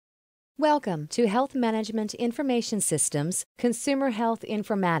Welcome to Health Management Information Systems Consumer Health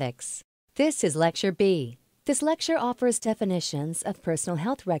Informatics. This is Lecture B. This lecture offers definitions of personal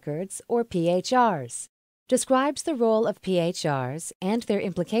health records, or PHRs, describes the role of PHRs and their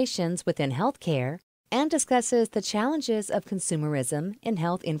implications within healthcare, and discusses the challenges of consumerism in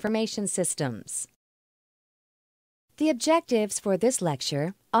health information systems. The objectives for this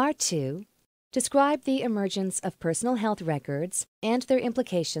lecture are to describe the emergence of personal health records and their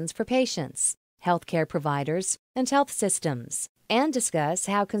implications for patients, healthcare providers, and health systems, and discuss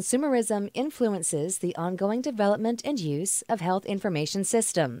how consumerism influences the ongoing development and use of health information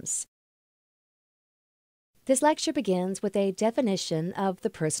systems. This lecture begins with a definition of the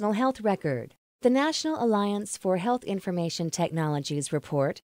personal health record. The National Alliance for Health Information Technologies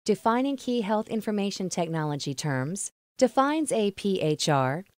report, Defining Key Health Information Technology Terms, defines a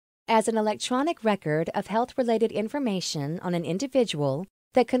PHR as an electronic record of health-related information on an individual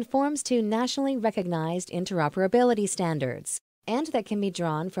that conforms to nationally recognized interoperability standards and that can be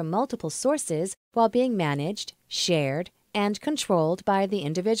drawn from multiple sources while being managed, shared, and controlled by the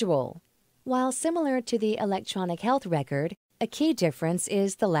individual. While similar to the electronic health record, a key difference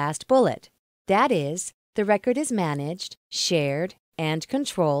is the last bullet. That is, the record is managed, shared, and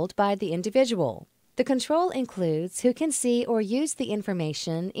controlled by the individual. The control includes who can see or use the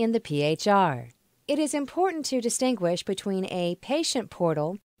information in the PHR. It is important to distinguish between a patient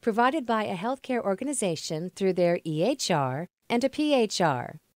portal provided by a healthcare organization through their EHR and a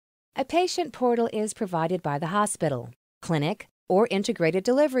PHR. A patient portal is provided by the hospital, clinic, or integrated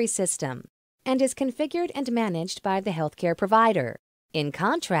delivery system and is configured and managed by the healthcare provider. In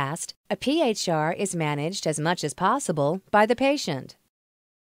contrast, a PHR is managed as much as possible by the patient.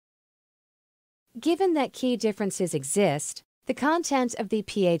 Given that key differences exist, the content of the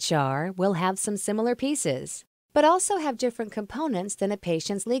PHR will have some similar pieces, but also have different components than a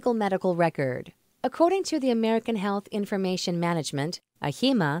patient's legal medical record. According to the American Health Information Management,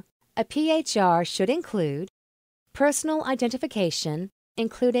 AHIMA, a PHR should include personal identification,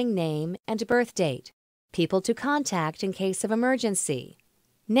 including name and birth date, people to contact in case of emergency,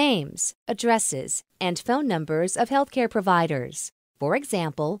 names, addresses, and phone numbers of healthcare providers, for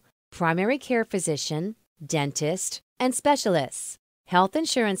example, primary care physician, dentist, and specialists, health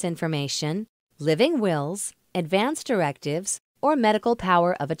insurance information, living wills, advance directives, or medical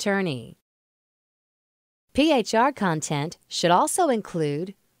power of attorney. PHR content should also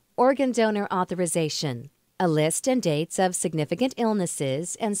include organ donor authorization, a list and dates of significant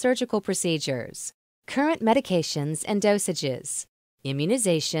illnesses and surgical procedures, current medications and dosages,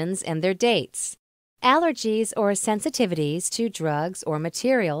 immunizations and their dates, allergies or sensitivities to drugs or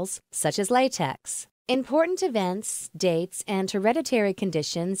materials such as latex, important events, dates, and hereditary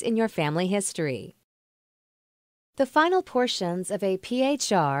conditions in your family history. The final portions of a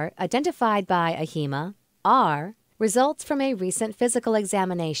PHR identified by AHIMA are results from a recent physical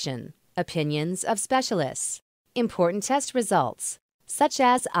examination, opinions of specialists, important test results, such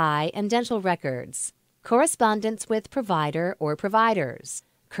as eye and dental records, correspondence with provider or providers,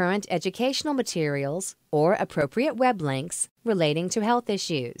 current educational materials, or appropriate web links relating to health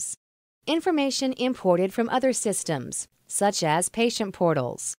issues. Information imported from other systems, such as patient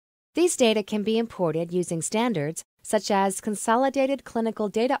portals. These data can be imported using standards such as Consolidated Clinical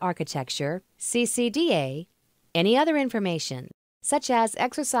Data Architecture, CCDA, any other information, such as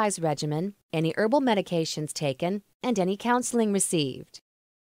exercise regimen, any herbal medications taken, and any counseling received.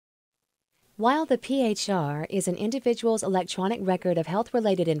 While the PHR is an individual's electronic record of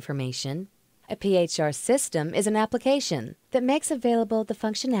health-related information, a PHR system is an application that makes available the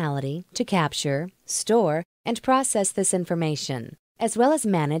functionality to capture, store, and process this information, as well as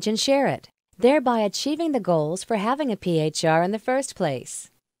manage and share it, thereby achieving the goals for having a PHR in the first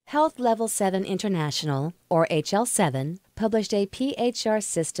place. Health Level 7 International, or HL7, published a PHR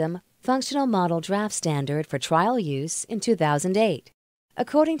system functional model draft standard for trial use in 2008.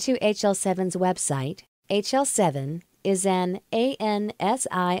 According to HL7's website, HL7 is an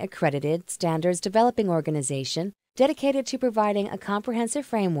ANSI-accredited standards developing organization dedicated to providing a comprehensive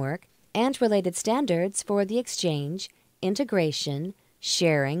framework and related standards for the exchange, integration,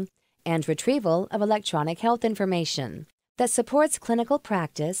 sharing, and retrieval of electronic health information that supports clinical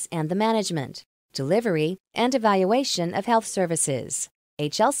practice and the management, delivery, and evaluation of health services.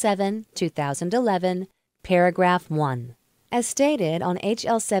 HL7, 2011, Paragraph 1. As stated on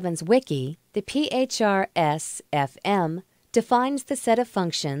HL7's wiki, the PHR-SFM defines the set of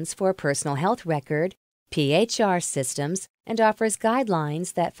functions for a personal health record, PHR systems, and offers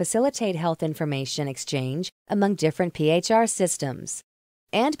guidelines that facilitate health information exchange among different PHR systems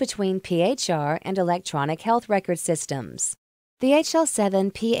and between PHR and electronic health record systems. The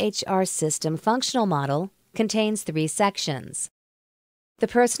HL7-PHR system functional model contains 3 sections: the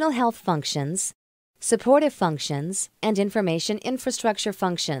personal health functions, supportive functions, and information infrastructure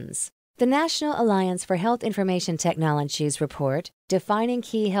functions. The National Alliance for Health Information Technologies report, Defining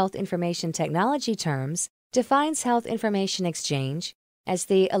Key Health Information Technology Terms, defines health information exchange as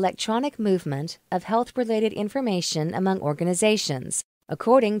the electronic movement of health-related information among organizations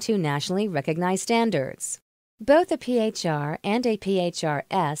according to nationally recognized standards. Both a PHR and a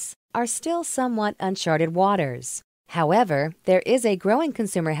PHRS are still somewhat uncharted waters. However, there is a growing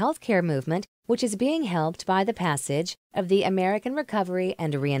consumer healthcare movement which is being helped by the passage of the American Recovery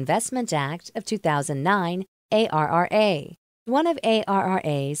and Reinvestment Act of 2009, ARRA. One of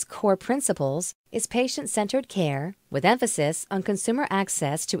ARRA's core principles is patient-centered care, with emphasis on consumer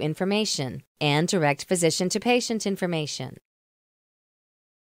access to information and direct physician-to-patient information.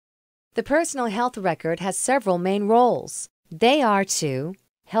 The personal health record has several main roles. They are to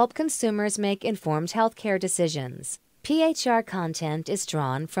help consumers make informed healthcare decisions. PHR content is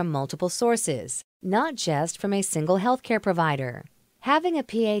drawn from multiple sources, not just from a single healthcare provider. Having a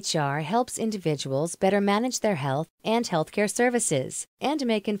PHR helps individuals better manage their health and healthcare services and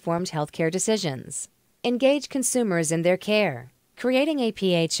make informed healthcare decisions. Engage consumers in their care. Creating a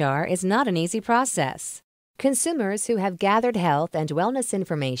PHR is not an easy process. Consumers who have gathered health and wellness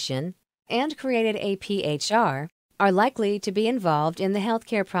information and created a PHR are likely to be involved in the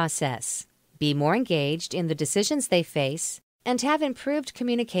healthcare process, be more engaged in the decisions they face, and have improved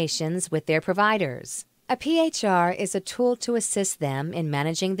communications with their providers. A PHR is a tool to assist them in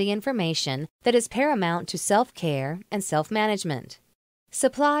managing the information that is paramount to self-care and self-management.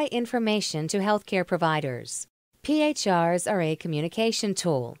 Supply information to healthcare providers. PHRs are a communication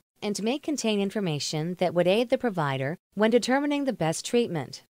tool and may contain information that would aid the provider when determining the best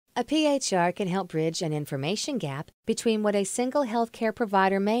treatment. A PHR can help bridge an information gap between what a single healthcare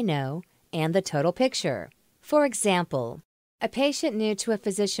provider may know and the total picture. For example, a patient new to a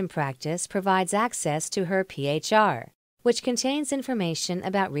physician practice provides access to her PHR, which contains information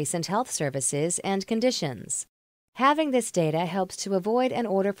about recent health services and conditions. Having this data helps to avoid an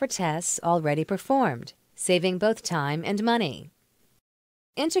order for tests already performed, saving both time and money.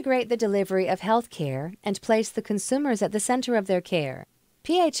 Integrate the delivery of healthcare and place the consumers at the center of their care.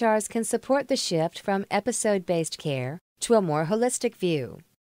 PHRs can support the shift from episode-based care to a more holistic view,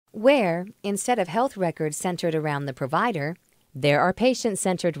 where, instead of health records centered around the provider, there are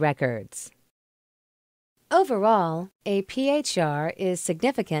patient-centered records. Overall, a PHR is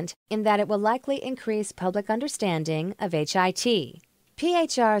significant in that it will likely increase public understanding of HIT.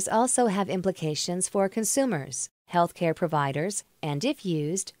 PHRs also have implications for consumers, healthcare providers, and, if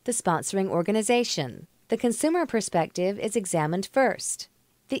used, the sponsoring organization. The consumer perspective is examined first.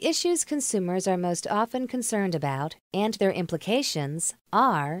 The issues consumers are most often concerned about and their implications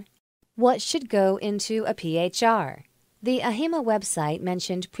are: what should go into a PHR? The AHIMA website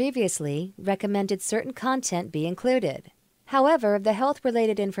mentioned previously recommended certain content be included. However, the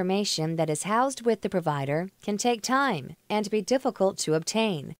health-related information that is housed with the provider can take time and be difficult to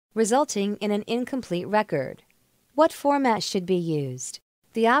obtain, resulting in an incomplete record. What format should be used?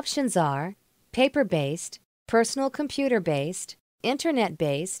 The options are paper-based, personal computer-based,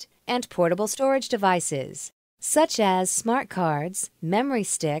 internet-based, and portable storage devices, such as smart cards, memory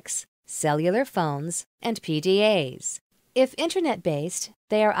sticks, cellular phones, and PDAs. If internet-based,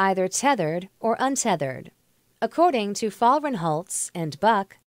 they are either tethered or untethered. According to Falrenholtz and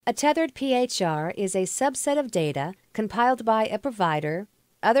Buck, a tethered PHR is a subset of data compiled by a provider,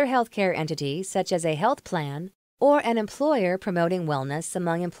 other healthcare entity such as a health plan, or an employer promoting wellness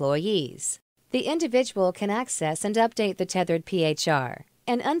among employees. The individual can access and update the tethered PHR.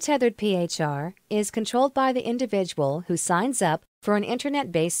 An untethered PHR is controlled by the individual who signs up for an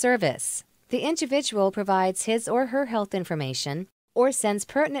internet-based service. The individual provides his or her health information or sends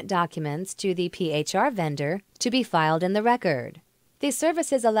pertinent documents to the PHR vendor to be filed in the record. These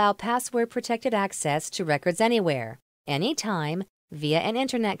services allow password-protected access to records anywhere, anytime, via an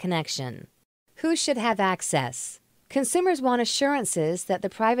internet connection. Who should have access? Consumers want assurances that the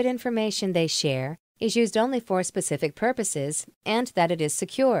private information they share is used only for specific purposes and that it is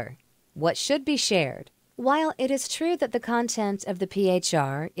secure. What should be shared? While it is true that the content of the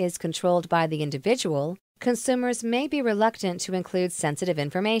PHR is controlled by the individual, consumers may be reluctant to include sensitive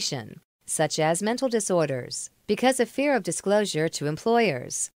information, such as mental disorders, because of fear of disclosure to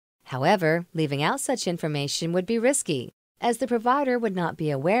employers. However, leaving out such information would be risky, as the provider would not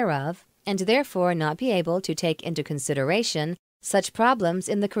be aware of, and therefore not be able to take into consideration such problems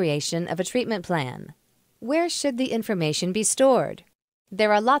in the creation of a treatment plan. Where should the information be stored?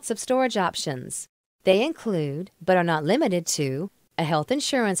 There are lots of storage options. They include, but are not limited to, a health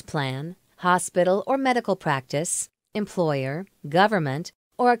insurance plan, hospital or medical practice, employer, government,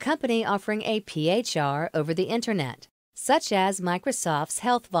 or a company offering a PHR over the Internet, such as Microsoft's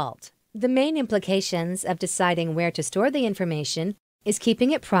Health Vault. The main implications of deciding where to store the information is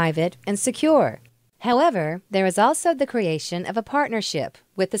keeping it private and secure. However, there is also the creation of a partnership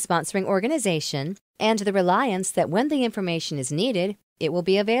with the sponsoring organization and the reliance that when the information is needed, it will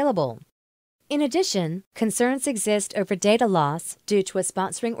be available. In addition, concerns exist over data loss due to a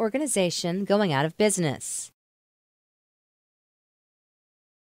sponsoring organization going out of business.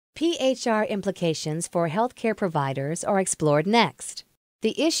 PHR implications for healthcare providers are explored next.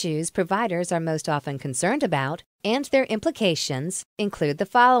 The issues providers are most often concerned about and their implications include the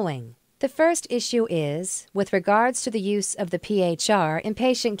following. The first issue is with regards to the use of the PHR in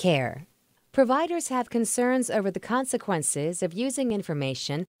patient care. Providers have concerns over the consequences of using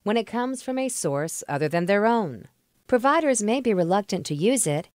information when it comes from a source other than their own. Providers may be reluctant to use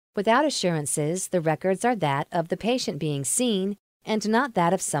it without assurances the records are that of the patient being seen and not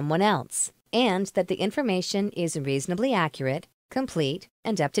that of someone else, and that the information is reasonably accurate, complete,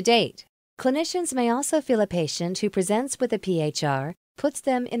 and up to date. Clinicians may also feel a patient who presents with a PHR puts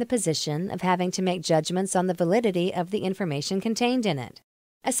them in a position of having to make judgments on the validity of the information contained in it.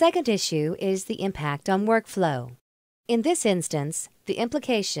 A second issue is the impact on workflow. In this instance, the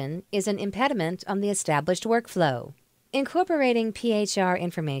implication is an impediment on the established workflow. Incorporating PHR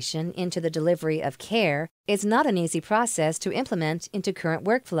information into the delivery of care is not an easy process to implement into current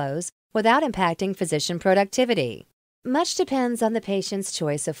workflows without impacting physician productivity. Much depends on the patient's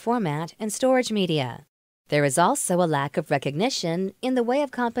choice of format and storage media. There is also a lack of recognition in the way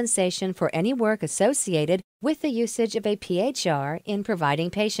of compensation for any work associated with the usage of a PHR in providing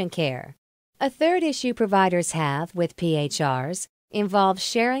patient care. A third issue providers have with PHRs involves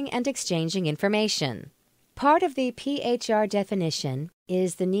sharing and exchanging information. Part of the PHR definition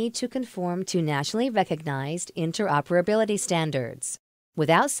is the need to conform to nationally recognized interoperability standards.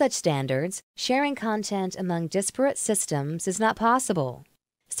 Without such standards, sharing content among disparate systems is not possible.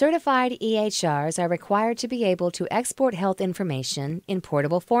 Certified EHRs are required to be able to export health information in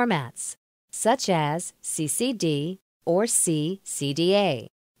portable formats, such as CCD or CCDA,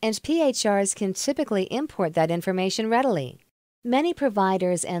 and PHRs can typically import that information readily. Many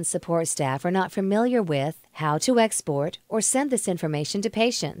providers and support staff are not familiar with how to export or send this information to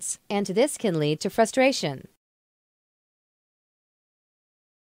patients, and this can lead to frustration.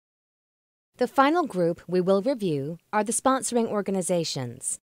 The final group we will review are the sponsoring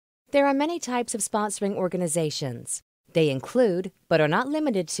organizations. There are many types of sponsoring organizations. They include, but are not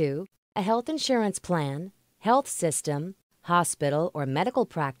limited to, a health insurance plan, health system, hospital or medical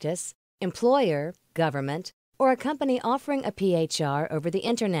practice, employer, government, or a company offering a PHR over the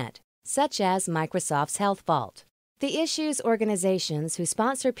Internet, such as Microsoft's Health Vault. The issues organizations who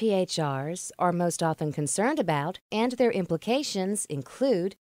sponsor PHRs are most often concerned about and their implications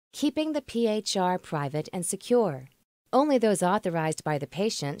include keeping the PHR private and secure. Only those authorized by the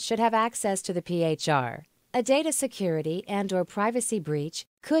patient should have access to the PHR. A data security and/or privacy breach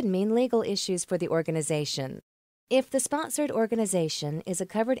could mean legal issues for the organization. If the sponsored organization is a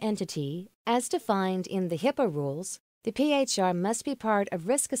covered entity, as defined in the HIPAA rules, the PHR must be part of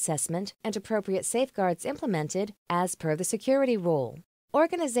risk assessment and appropriate safeguards implemented as per the security rule.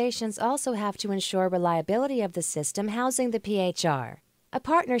 Organizations also have to ensure reliability of the system housing the PHR. A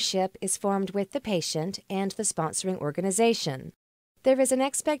partnership is formed with the patient and the sponsoring organization. There is an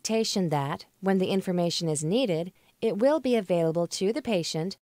expectation that, when the information is needed, it will be available to the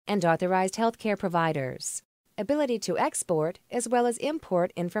patient and authorized healthcare providers. Ability to export as well as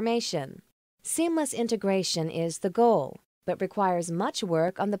import information. Seamless integration is the goal, but requires much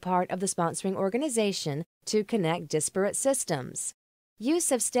work on the part of the sponsoring organization to connect disparate systems.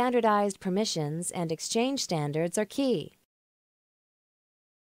 Use of standardized permissions and exchange standards are key.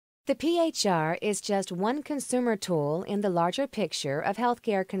 The PHR is just one consumer tool in the larger picture of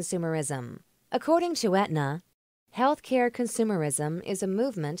healthcare consumerism. According to Aetna, healthcare consumerism is a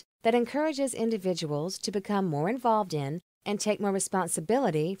movement that encourages individuals to become more involved in and take more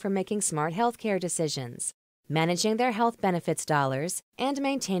responsibility for making smart healthcare decisions, managing their health benefits dollars, and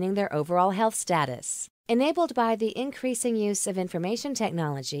maintaining their overall health status. Enabled by the increasing use of information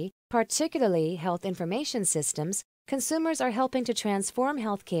technology, particularly health information systems, consumers are helping to transform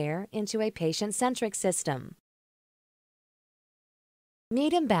healthcare into a patient-centric system.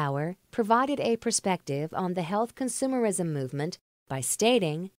 Bauer provided a perspective on the health consumerism movement by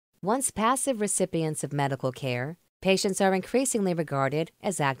stating, once passive recipients of medical care, patients are increasingly regarded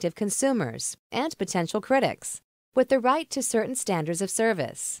as active consumers and potential critics, with the right to certain standards of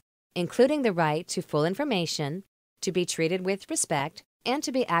service. including the right to full information, to be treated with respect, and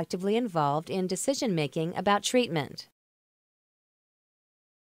to be actively involved in decision-making about treatment.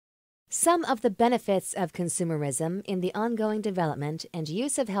 Some of the benefits of consumerism in the ongoing development and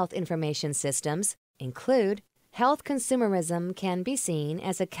use of health information systems include health consumerism can be seen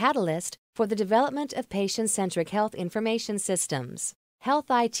as a catalyst for the development of patient-centric health information systems. Health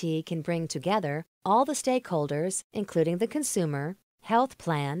IT can bring together all the stakeholders, including the consumer, health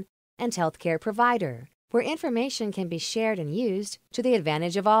plan, and healthcare provider, where information can be shared and used to the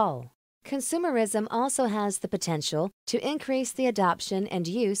advantage of all. Consumerism also has the potential to increase the adoption and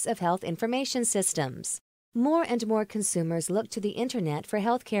use of health information systems. More and more consumers look to the Internet for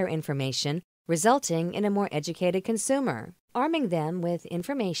healthcare information, resulting in a more educated consumer, arming them with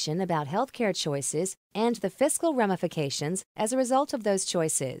information about healthcare choices and the fiscal ramifications as a result of those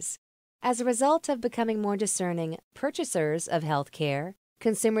choices. As a result of becoming more discerning purchasers of healthcare,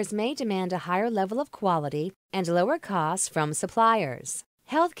 consumers may demand a higher level of quality and lower costs from suppliers.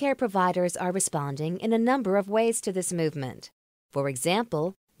 Healthcare providers are responding in a number of ways to this movement. For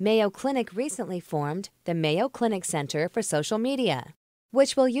example, Mayo Clinic recently formed the Mayo Clinic Center for Social Media,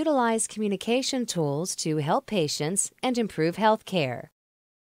 which will utilize communication tools to help patients and improve healthcare.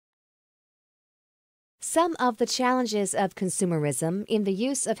 Some of the challenges of consumerism in the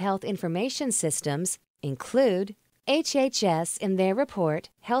use of health information systems include HHS, in their report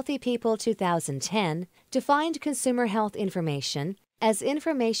Healthy People 2010, defined consumer health information as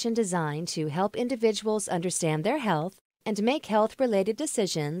information designed to help individuals understand their health and make health-related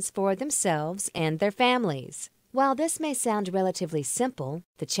decisions for themselves and their families. While this may sound relatively simple,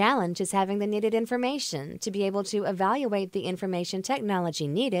 the challenge is having the needed information to be able to evaluate the information technology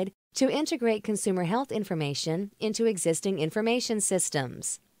needed to integrate consumer health information into existing information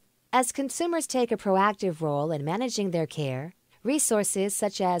systems. As consumers take a proactive role in managing their care, resources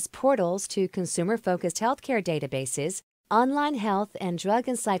such as portals to consumer-focused healthcare databases, online health and drug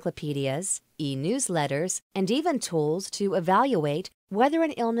encyclopedias, e-newsletters, and even tools to evaluate whether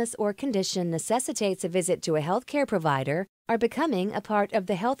an illness or condition necessitates a visit to a healthcare provider are becoming a part of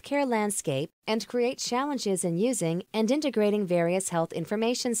the healthcare landscape and create challenges in using and integrating various health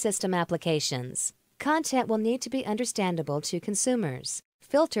information system applications. Content will need to be understandable to consumers,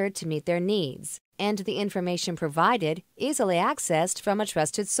 filtered to meet their needs, and the information provided easily accessed from a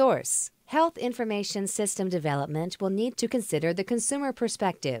trusted source. Health information system development will need to consider the consumer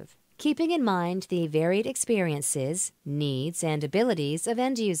perspective, keeping in mind the varied experiences, needs, and abilities of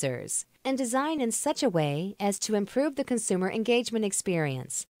end users, and design in such a way as to improve the consumer engagement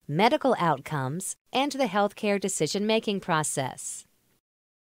experience, medical outcomes, and the healthcare decision-making process.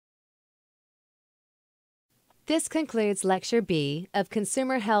 This concludes Lecture B of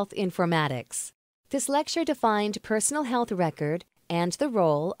Consumer Health Informatics. This lecture defined personal health record and the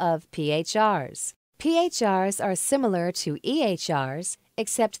role of PHRs. PHRs are similar to EHRs,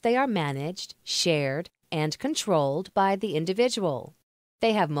 except they are managed, shared, and controlled by the individual.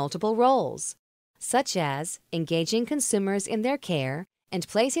 They have multiple roles, such as engaging consumers in their care and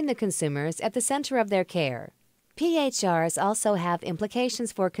placing the consumers at the center of their care. PHRs also have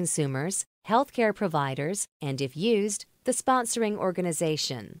implications for consumers, healthcare providers, and if used, the sponsoring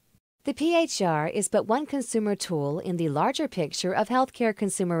organization. The PHR is but one consumer tool in the larger picture of healthcare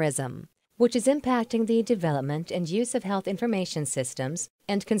consumerism, which is impacting the development and use of health information systems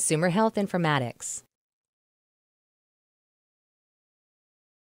and consumer health informatics.